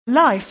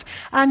life.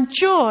 And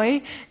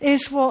joy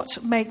is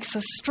what makes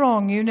us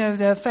strong. You know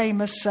the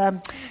famous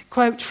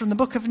quote from the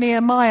book of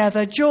Nehemiah,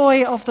 "The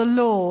joy of the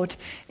Lord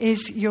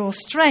is your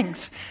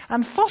strength."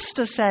 And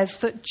Foster says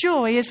that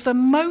joy is the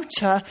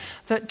motor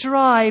that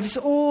drives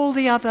all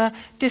the other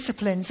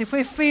disciplines. If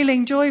we're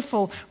feeling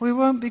joyful, we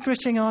won't be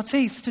gritting our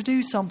teeth to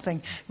do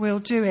something. We'll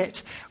do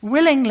it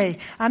willingly.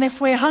 And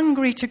if we're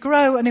hungry to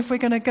grow, and if we're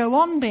going to go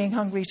on being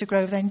hungry to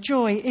grow, then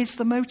joy is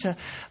the motor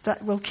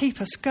that will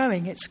keep us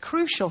going. It's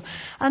crucial.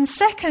 And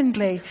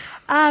secondly,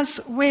 as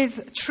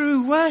with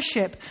true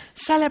worship,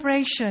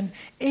 celebration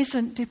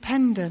isn't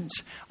dependent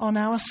on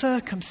our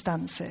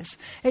circumstances.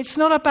 It's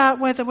not about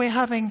whether we're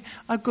having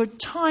a good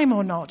time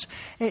or not.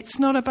 It's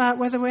not about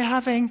whether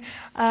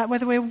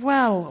we're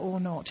well or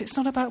not. It's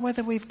not about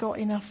whether we've got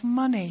enough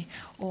money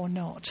or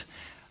not.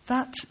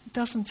 That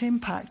doesn't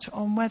impact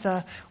on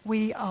whether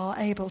we are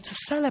able to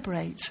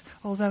celebrate,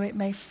 although it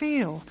may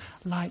feel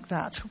like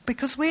that.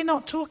 Because we're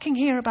not talking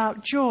here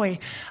about joy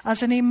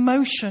as an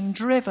emotion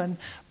driven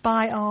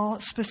by our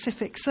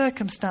specific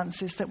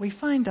circumstances that we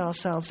find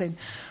ourselves in,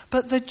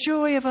 but the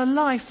joy of a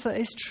life that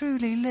is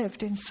truly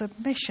lived in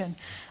submission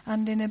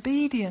and in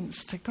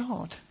obedience to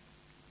God.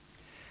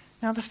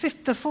 Now, the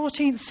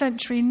 14th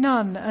century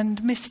nun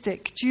and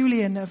mystic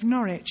Julian of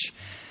Norwich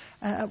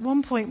at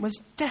one point was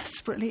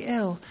desperately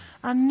ill,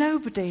 and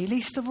nobody,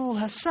 least of all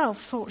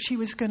herself, thought she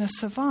was going to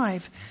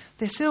survive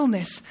this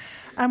illness.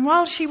 And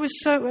while she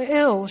was so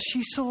ill,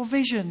 she saw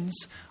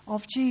visions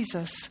of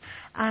Jesus,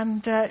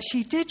 and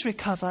she did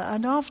recover.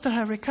 And after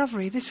her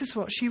recovery, this is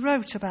what she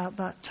wrote about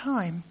that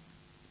time.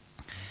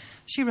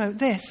 She wrote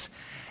this: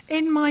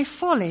 "In my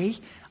folly,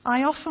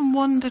 I often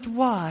wondered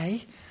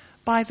why,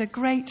 by the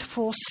great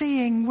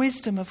foreseeing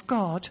wisdom of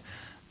God,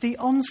 the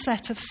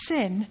onset of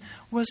sin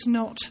was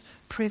not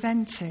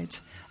prevented."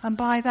 And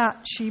by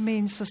that she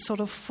means the sort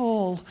of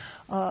fall,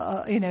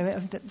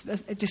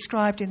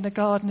 described in the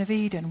Garden of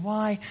Eden.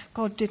 Why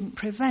God didn't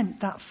prevent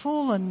that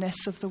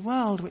fallenness of the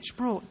world which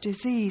brought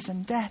disease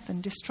and death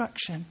and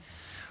destruction.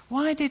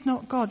 Why did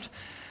not God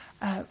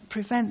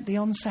prevent the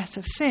onset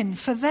of sin?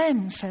 "For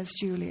then," says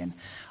Julian,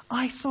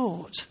 "I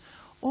thought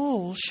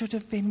all should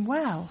have been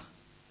well,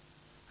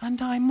 and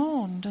I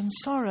mourned and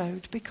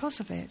sorrowed because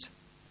of it.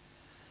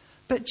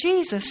 But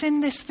Jesus, in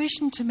this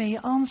vision to me,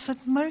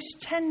 answered most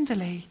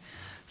tenderly,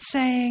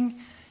 saying,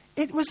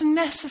 'It was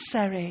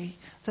necessary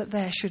that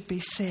there should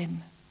be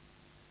sin,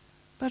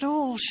 but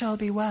all shall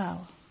be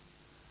well,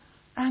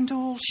 and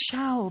all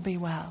shall be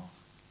well,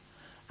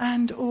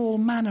 and all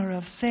manner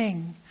of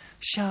thing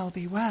shall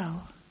be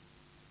well.'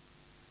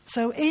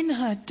 So in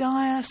her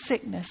dire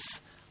sickness,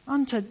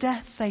 unto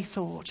death they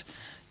thought,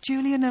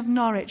 Julian of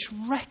Norwich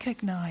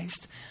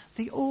recognized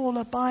the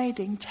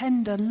all-abiding,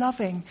 tender,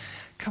 loving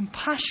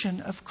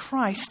compassion of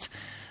Christ.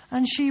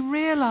 And she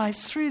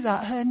realized through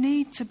that her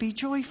need to be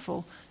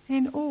joyful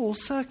in all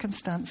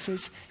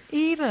circumstances,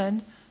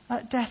 even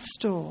at death's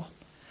door.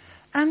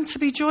 And to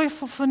be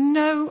joyful for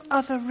no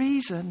other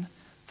reason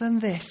than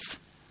this,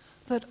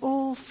 that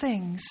all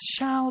things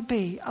shall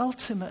be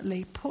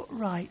ultimately put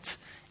right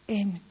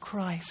in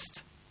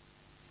Christ.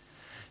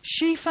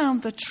 She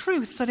found the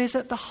truth that is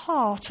at the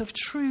heart of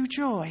true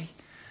joy.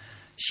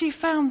 She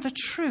found the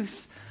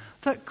truth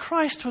that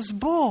Christ was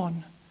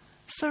born,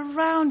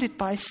 surrounded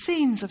by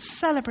scenes of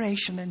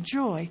celebration and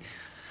joy,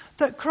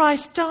 that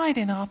Christ died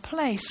in our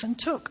place and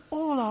took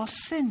all our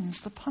sins,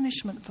 the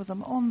punishment for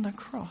them, on the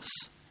cross,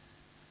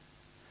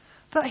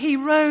 that he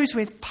rose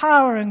with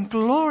power and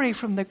glory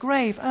from the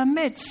grave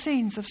amid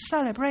scenes of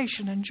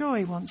celebration and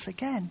joy once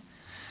again,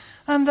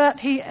 and that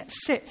he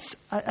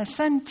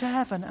ascended to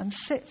heaven and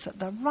sits at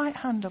the right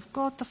hand of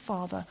God the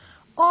Father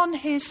on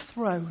his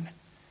throne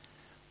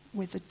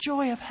with the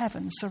joy of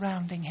heaven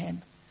surrounding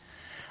him,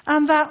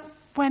 and that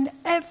when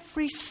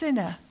every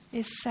sinner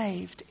is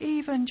saved,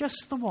 even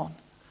just the one,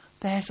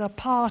 there's a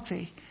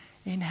party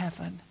in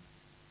heaven.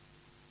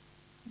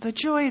 The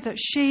joy that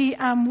she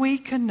and we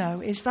can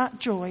know is that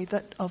joy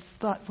that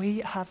we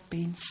have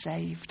been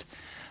saved,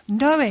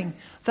 knowing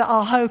that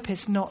our hope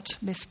is not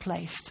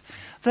misplaced,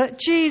 that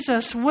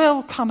Jesus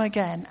will come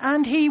again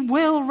and he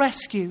will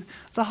rescue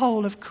the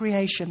whole of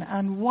creation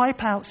and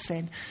wipe out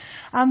sin.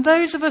 And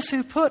those of us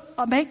who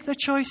make the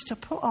choice to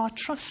put our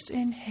trust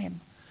in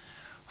him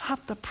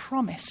have the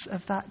promise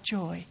of that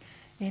joy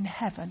in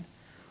heaven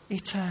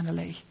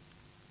eternally,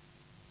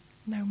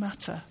 no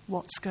matter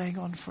what's going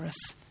on for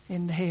us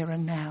in the here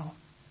and now.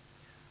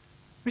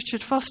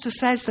 Richard Foster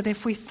says that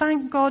if we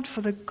thank God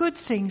for the good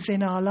things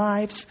in our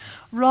lives,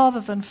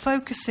 rather than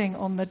focusing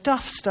on the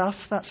duff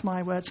stuff, that's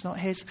my words, not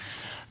his,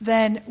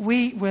 then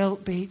we will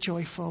be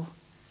joyful.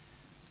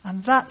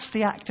 And that's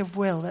the act of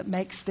will that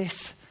makes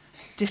this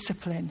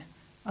discipline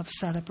of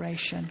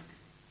celebration.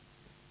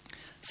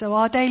 So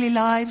our daily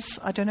lives,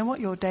 I don't know what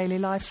your daily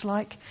life's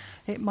like.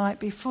 It might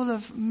be full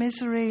of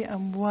misery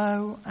and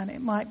woe, and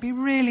it might be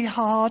really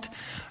hard.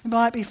 It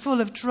might be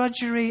full of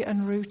drudgery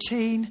and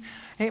routine.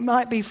 It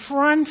might be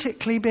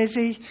frantically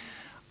busy,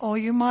 or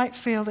you might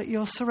feel that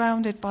you're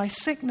surrounded by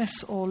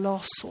sickness or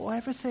loss, or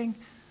everything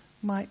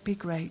might be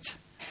great.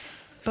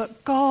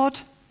 But God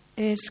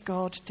is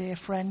God, dear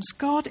friends.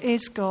 God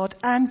is God,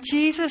 and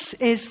Jesus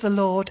is the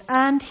Lord,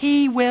 and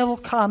he will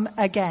come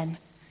again.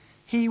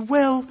 He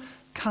will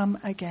come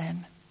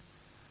again.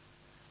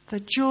 The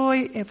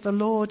joy of the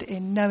Lord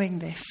in knowing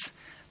this,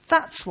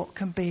 that's what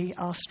can be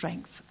our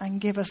strength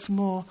and give us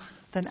more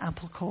than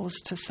ample cause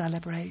to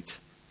celebrate.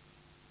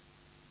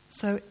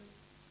 So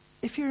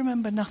if you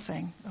remember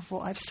nothing of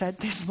what I've said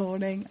this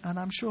morning, and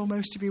I'm sure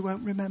most of you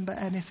won't remember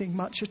anything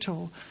much at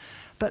all,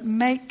 but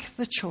make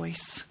the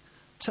choice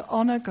to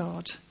honour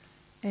God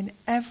in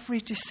every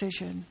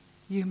decision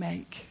you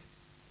make.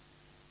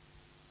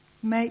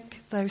 Make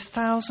those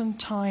 1,000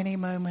 tiny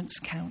moments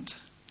count.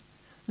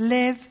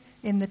 Live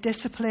in the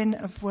discipline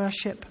of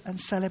worship and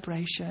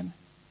celebration.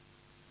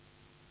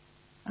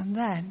 And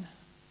then,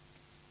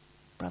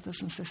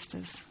 brothers and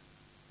sisters,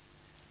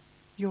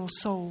 your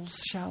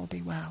souls shall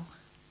be well.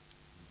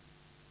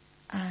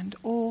 And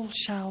all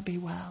shall be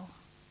well.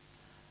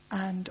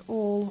 And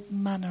all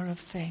manner of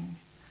thing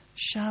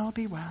shall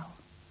be well.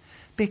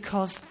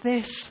 Because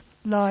this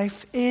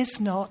life is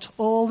not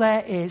all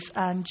there is,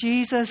 and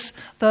Jesus,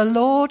 the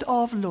Lord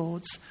of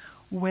Lords,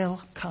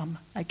 will come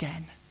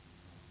again.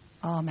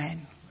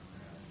 Amen.